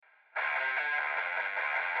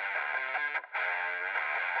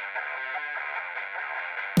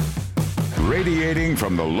Radiating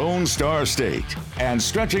from the Lone Star State and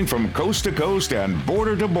stretching from coast to coast and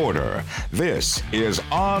border to border, this is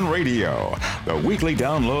On Radio, the weekly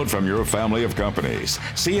download from your family of companies: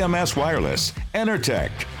 CMS Wireless,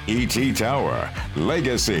 Enertech, ET Tower,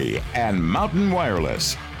 Legacy, and Mountain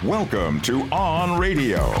Wireless. Welcome to On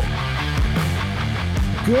Radio.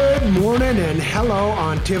 Good morning and hello,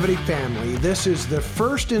 Ontivity family. This is the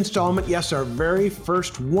first installment, yes, our very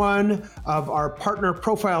first one of our partner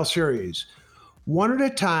profile series. One at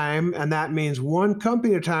a time, and that means one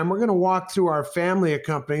company at a time. We're going to walk through our family of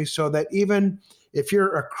companies so that even if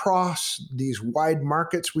you're across these wide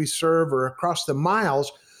markets we serve or across the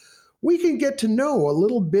miles, we can get to know a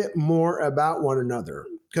little bit more about one another.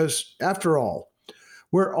 Because after all,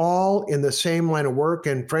 we're all in the same line of work,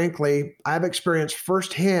 and frankly, I've experienced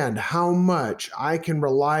firsthand how much I can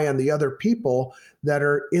rely on the other people that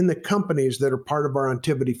are in the companies that are part of our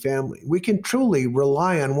Ontivity family. We can truly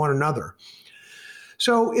rely on one another.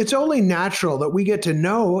 So it's only natural that we get to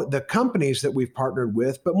know the companies that we've partnered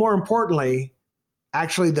with, but more importantly,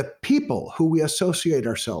 actually the people who we associate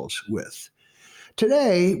ourselves with.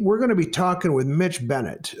 Today, we're going to be talking with Mitch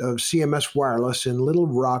Bennett of CMS Wireless in Little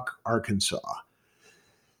Rock, Arkansas.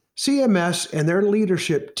 CMS and their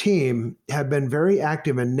leadership team have been very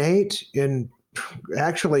active in NATE, in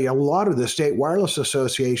actually a lot of the state wireless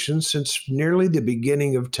associations since nearly the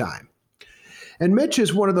beginning of time. And Mitch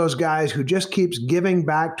is one of those guys who just keeps giving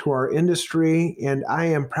back to our industry, and I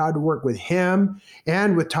am proud to work with him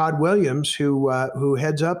and with Todd Williams, who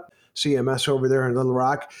heads up CMS over there in Little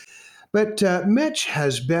Rock. But Mitch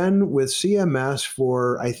has been with CMS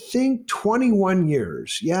for, I think, 21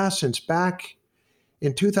 years. Yeah, since back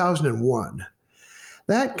in 2001.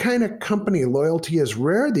 That kind of company loyalty is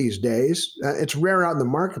rare these days. It's rare out in the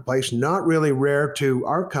marketplace, not really rare to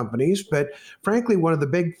our companies, but frankly, one of the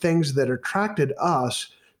big things that attracted us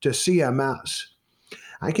to CMS.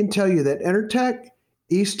 I can tell you that Enertech,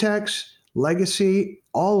 Eastex, Legacy,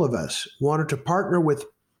 all of us wanted to partner with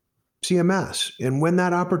CMS. And when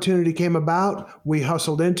that opportunity came about, we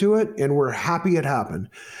hustled into it, and we're happy it happened.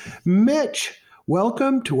 Mitch,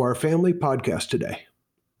 welcome to our family podcast today.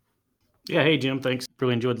 Yeah, hey, Jim, thanks.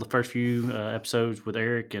 Really enjoyed the first few episodes with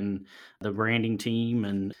Eric and the branding team,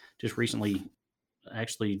 and just recently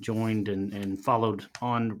actually joined and followed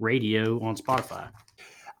On Radio on Spotify.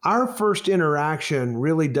 Our first interaction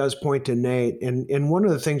really does point to NATE, and one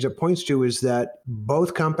of the things it points to is that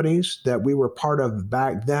both companies that we were part of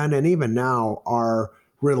back then and even now are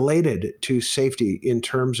related to safety in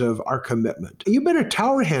terms of our commitment. You've been a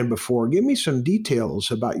tower hand before. Give me some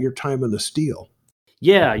details about your time in the steel.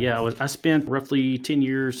 Yeah. I spent roughly 10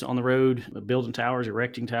 years on the road, building towers,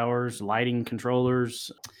 erecting towers, lighting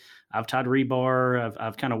controllers. I've tied rebar.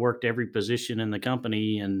 I've kind of worked every position in the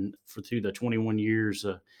company, and through the 21 years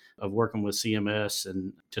of working with CMS,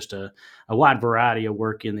 and just a wide variety of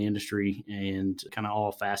work in the industry and kind of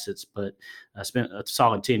all facets. But I spent a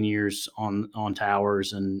solid 10 years on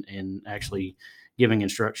towers and actually giving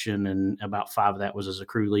instruction, and about 5 of that was as a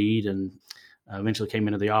crew lead, and eventually came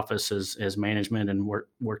into the office as management and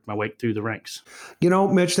worked my way through the ranks. You know,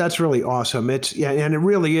 Mitch, that's really awesome. And it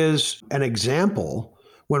really is an example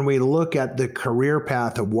when we look at the career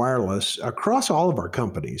path of wireless across all of our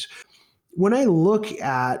companies. When I look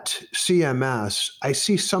at CMS, I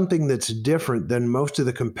see something that's different than most of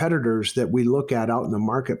the competitors that we look at out in the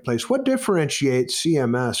marketplace. What differentiates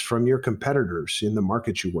CMS from your competitors in the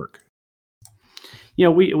markets you work? You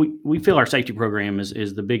know, we feel our safety program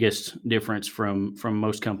is the biggest difference from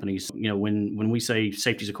most companies. You know, when we say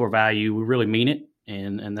safety is a core value, we really mean it,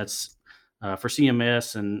 and that's for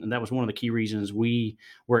CMS, and that was one of the key reasons we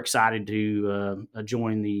were excited to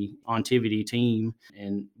join the Ontivity team.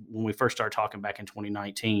 And when we first started talking back in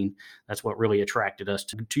 2019, that's what really attracted us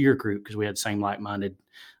to your group, because we had the same like-minded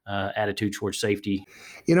attitude towards safety.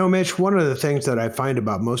 You know, Mitch, one of the things that I find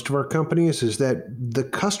about most of our companies is that the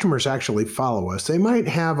customers actually follow us. They might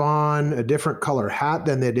have on a different color hat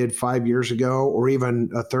than they did 5 years ago, or even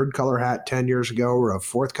a third color hat 10 years ago, or a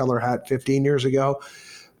fourth color hat 15 years ago.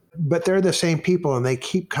 But they're the same people, and they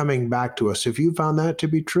keep coming back to us. Have you found that to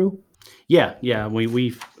be true? Yeah.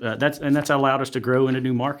 We've that's allowed us to grow into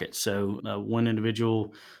new markets. So one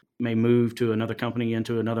individual may move to another company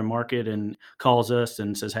into another market and calls us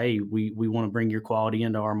and says, "Hey, we want to bring your quality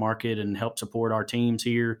into our market and help support our teams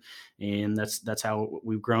here." And that's how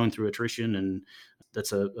we've grown through attrition, and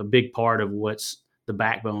that's a big part of what's the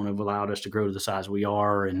backbone of allowed us to grow to the size we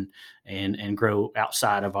are and grow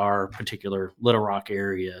outside of our particular Little Rock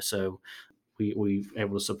area. So we're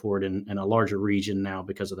able to support in a larger region now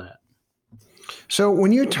because of that. So,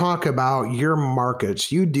 when you talk about your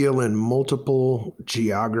markets, you deal in multiple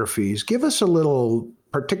geographies. Give us a little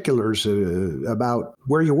particulars about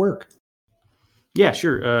where you work. Yeah,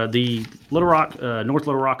 sure. The Little Rock, North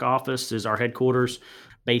Little Rock office is our headquarters,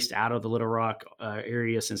 based out of the Little Rock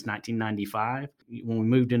area since 1995. When we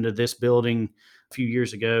moved into this building a few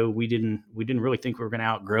years ago, we didn't really think we were going to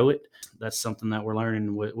outgrow it. That's something that we're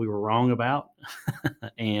learning we were wrong about,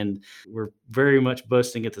 and we're very much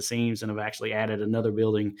busting at the seams and have actually added another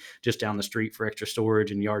building just down the street for extra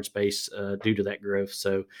storage and yard space due to that growth.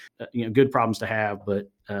 So, good problems to have,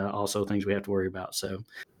 but also things we have to worry about. So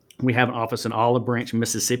we have an office in Olive Branch,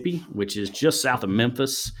 Mississippi, which is just south of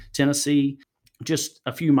Memphis, Tennessee, just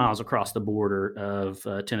a few miles across the border of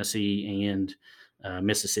Tennessee and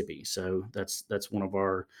Mississippi. So that's one of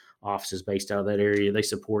our offices based out of that area. They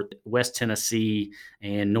support West Tennessee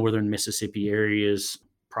and northern Mississippi areas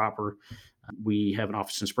proper. We have an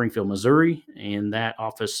office in Springfield, Missouri, and that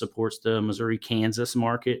office supports the Missouri, Kansas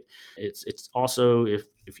market. It's also,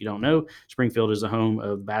 if you don't know, Springfield is the home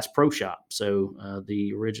of Bass Pro Shop. So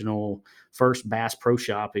the original first Bass Pro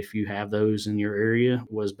Shop, if you have those in your area,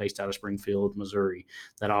 was based out of Springfield, Missouri.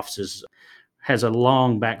 That office has a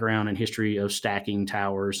long background and history of stacking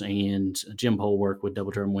towers and gym pole work with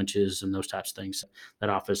double drum winches and those types of things.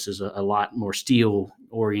 That office is a lot more steel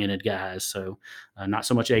oriented guys. So not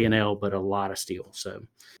so much A&L, but a lot of steel. So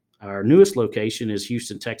our newest location is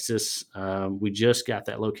Houston, Texas. We just got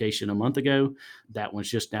that location a month ago. That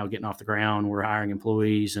one's just now getting off the ground. We're hiring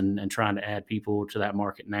employees and trying to add people to that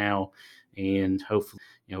market now, and hopefully,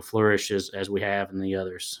 flourish as we have in the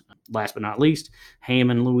others. Last but not least,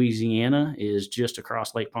 Hammond, Louisiana is just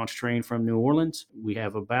across Lake Pontchartrain from New Orleans. We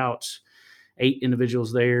have about 8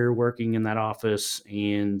 individuals there working in that office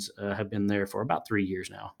and have been there for about 3 years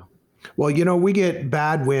now. Well, we get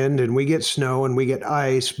bad wind and we get snow and we get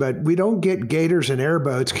ice, but we don't get gators and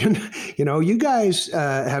airboats. You guys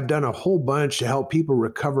have done a whole bunch to help people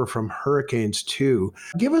recover from hurricanes too.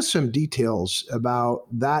 Give us some details about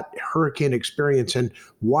that hurricane experience and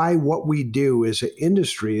why what we do as an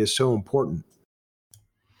industry is so important.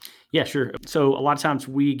 Yeah, sure. So a lot of times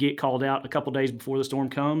we get called out a couple days before the storm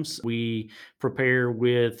comes. We prepare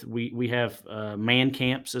we have man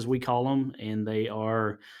camps as we call them, and they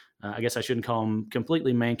are. I guess I shouldn't call them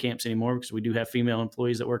completely man camps anymore because we do have female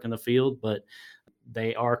employees that work in the field, but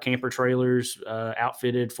they are camper trailers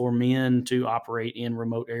outfitted for men to operate in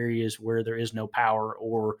remote areas where there is no power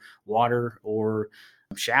or water or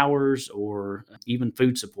showers or even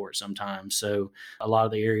food support sometimes. So a lot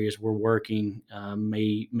of the areas we're working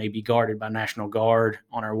may be guarded by National Guard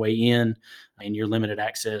on our way in, and you're limited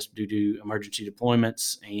access due to emergency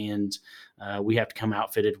deployments. And we have to come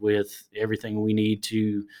outfitted with everything we need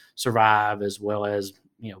to survive, as well as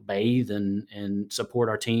bathe and support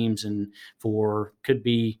our teams, and for could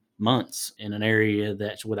be months in an area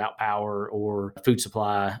that's without power or food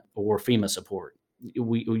supply or FEMA support.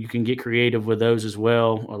 You can get creative with those as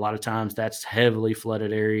well. A lot of times that's heavily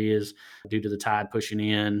flooded areas due to the tide pushing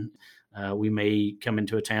in. We may come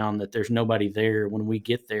into a town that there's nobody there. When we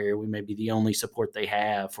get there, we may be the only support they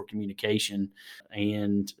have for communication,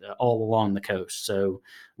 and all along the coast. So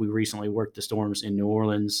we recently worked the storms in New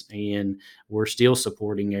Orleans, and we're still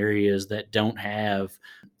supporting areas that don't have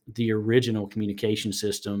the original communication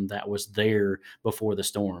system that was there before the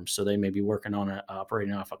storm. So they may be working on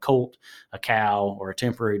operating off a Colt, a cow, or a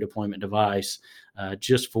temporary deployment device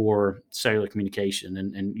just for cellular communication.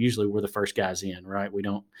 And usually we're the first guys in, right? We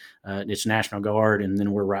don't, it's National Guard, and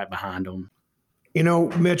then we're right behind them.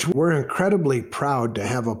 Mitch, we're incredibly proud to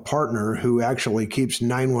have a partner who actually keeps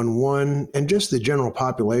 911 and just the general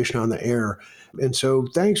population on the air. And so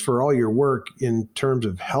thanks for all your work in terms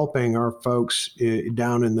of helping our folks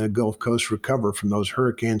down in the Gulf Coast recover from those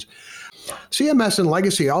hurricanes. CMS and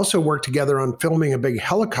Legacy also worked together on filming a big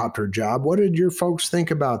helicopter job. What did your folks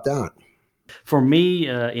think about that? For me,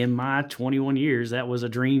 in my 21 years, that was a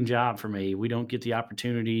dream job for me. We don't get the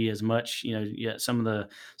opportunity as much. Yeah, some of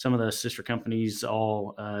the sister companies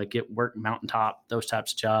all get work mountaintop, those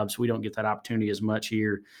types of jobs. We don't get that opportunity as much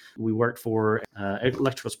here. We worked for an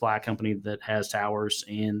electrical supply company that has towers,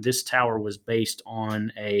 and this tower was based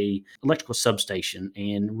on a electrical substation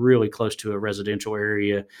and really close to a residential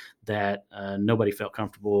area that nobody felt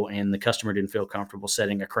comfortable, and the customer didn't feel comfortable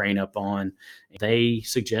setting a crane up on. They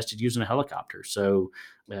suggested using a helicopter. So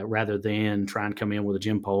rather than trying to come in with a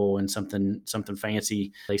gym pole and something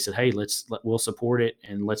fancy. They said, "Hey, we'll support it,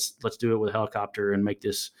 and let's do it with a helicopter and make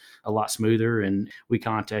this a lot smoother." And we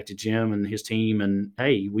contacted Jim and his team, and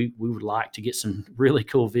hey, we would like to get some really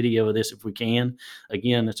cool video of this if we can.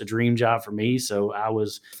 Again, it's a dream job for me, so I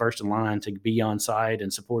was first in line to be on site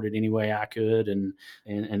and support it any way I could,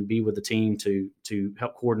 and be with the team to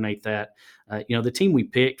help coordinate that. The team we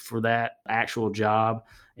picked for that actual job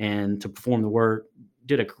and to perform the work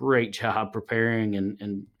did a great job preparing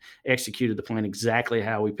and executed the plan exactly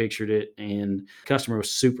how we pictured it. And the customer was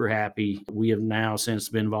super happy. We have now since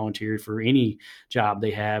been volunteered for any job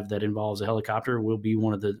they have that involves a helicopter. We'll be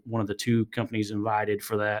one of the two companies invited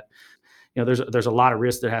for that. There's a lot of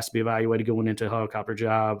risk that has to be evaluated going into a helicopter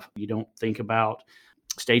job. You don't think about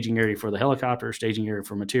staging area for the helicopter, staging area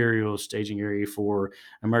for materials, staging area for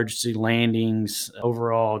emergency landings,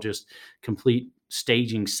 overall just complete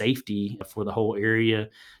staging safety for the whole area,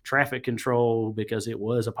 traffic control, because it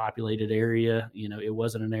was a populated area. It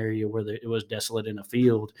wasn't an area where it was desolate in a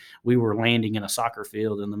field. We were landing in a soccer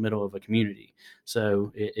field in the middle of a community.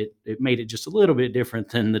 So it made it just a little bit different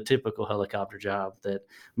than the typical helicopter job that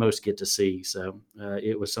most get to see. So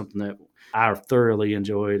it was something that I thoroughly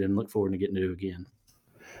enjoyed and look forward to getting to do again.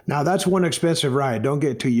 Now, that's one expensive ride. Don't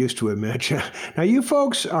get too used to it, Mitch. Now, you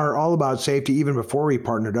folks are all about safety even before we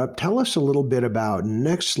partnered up. Tell us a little bit about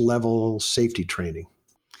Next Level Safety Training.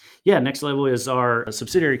 Yeah, Next Level is our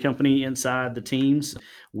subsidiary company inside the teams.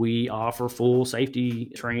 We offer full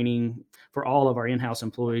safety training for all of our in-house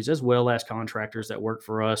employees, as well as contractors that work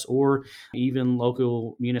for us, or even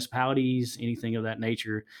local municipalities, anything of that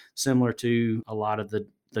nature, similar to a lot of the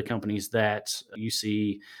companies that you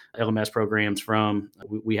see LMS programs from.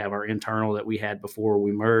 We have our internal that we had before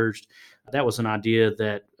we merged. That was an idea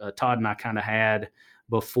that Todd and I kind of had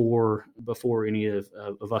before any of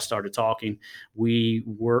us started talking. We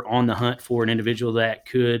were on the hunt for an individual that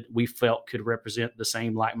we felt could represent the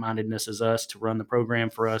same like-mindedness as us to run the program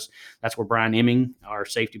for us. That's where Brian Emming, our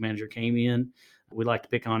safety manager, came in. We like to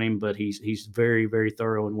pick on him, but he's very, very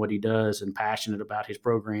thorough in what he does and passionate about his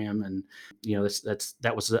program. And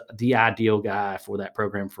that was the ideal guy for that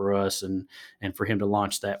program for us, and for him to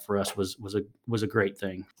launch that for us was a great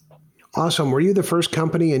thing. Awesome. Were you the first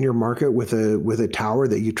company in your market with a tower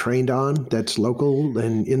that you trained on that's local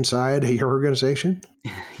and inside your organization?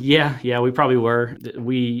 Yeah, we probably were.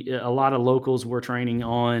 A lot of locals were training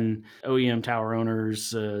on OEM tower owners,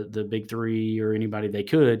 the big three, or anybody they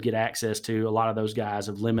could get access to. A lot of those guys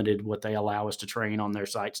have limited what they allow us to train on their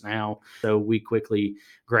sites now. So we quickly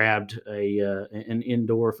grabbed an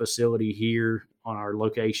indoor facility here on our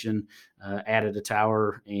location, added a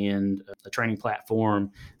tower and a training platform.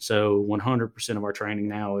 So 100% of our training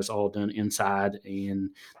now is all done inside, and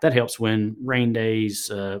that helps when rain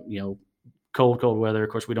days, cold weather. Of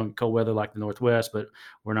course, we don't get cold weather like the Northwest, but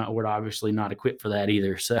we're obviously not equipped for that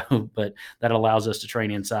either. So, but that allows us to train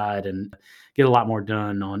inside and get a lot more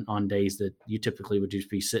done on days that you typically would just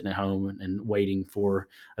be sitting at home and waiting for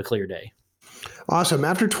a clear day. Awesome.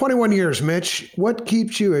 After 21 years, Mitch, what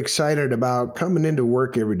keeps you excited about coming into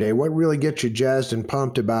work every day? What really gets you jazzed and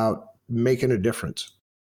pumped about making a difference?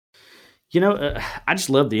 I just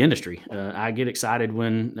love the industry. I get excited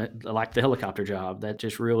when, like the helicopter job, that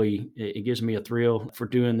just really, it gives me a thrill for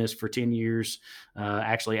doing this for 10 years,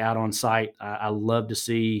 actually out on site. I love to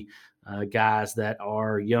see guys that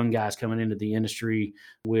are young guys coming into the industry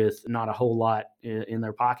with not a whole lot in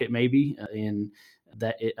their pocket, maybe, and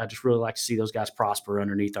I just really like to see those guys prosper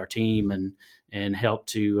underneath our team and help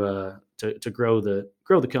to grow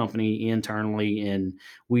the company internally. And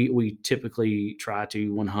we typically try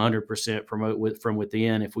to 100% promote from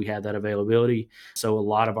within if we have that availability. So a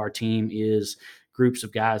lot of our team is groups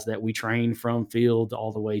of guys that we train from field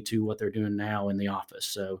all the way to what they're doing now in the office.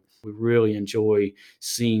 So we really enjoy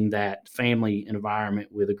seeing that family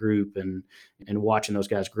environment with a group and watching those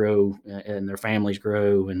guys grow and their families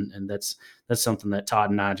grow. And that's something that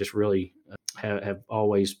Todd and I just really have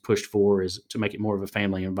always pushed for, is to make it more of a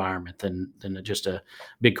family environment than just a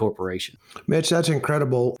big corporation. Mitch, that's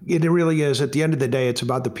incredible. It really is. At the end of the day, it's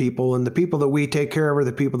about the people, and the people that we take care of are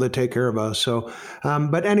the people that take care of us. So,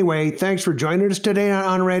 but anyway, thanks for joining us today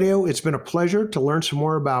on radio. It's been a pleasure to learn some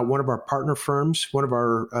more about one of our partner firms, one of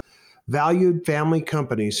our valued family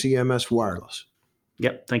companies, CMS Wireless.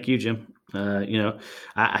 Yep. Thank you, Jim.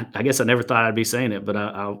 I guess I never thought I'd be saying it, but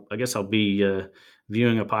I guess I'll be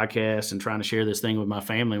viewing a podcast and trying to share this thing with my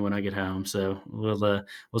family when I get home. So we'll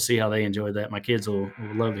see how they enjoy that. My kids will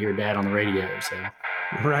love to hear Dad on the radio. So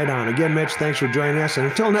right on. Again, Mitch, thanks for joining us. And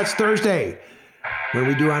until next Thursday, when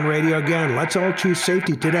we do On Radio again, let's all choose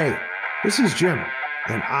safety today. This is Jim,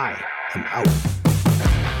 and I am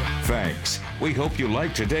out. thanks. We hope you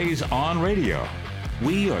liked today's On Radio.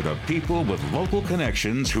 We are the people with local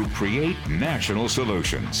connections who create national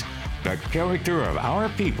solutions. The character of our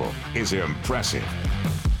people is impressive.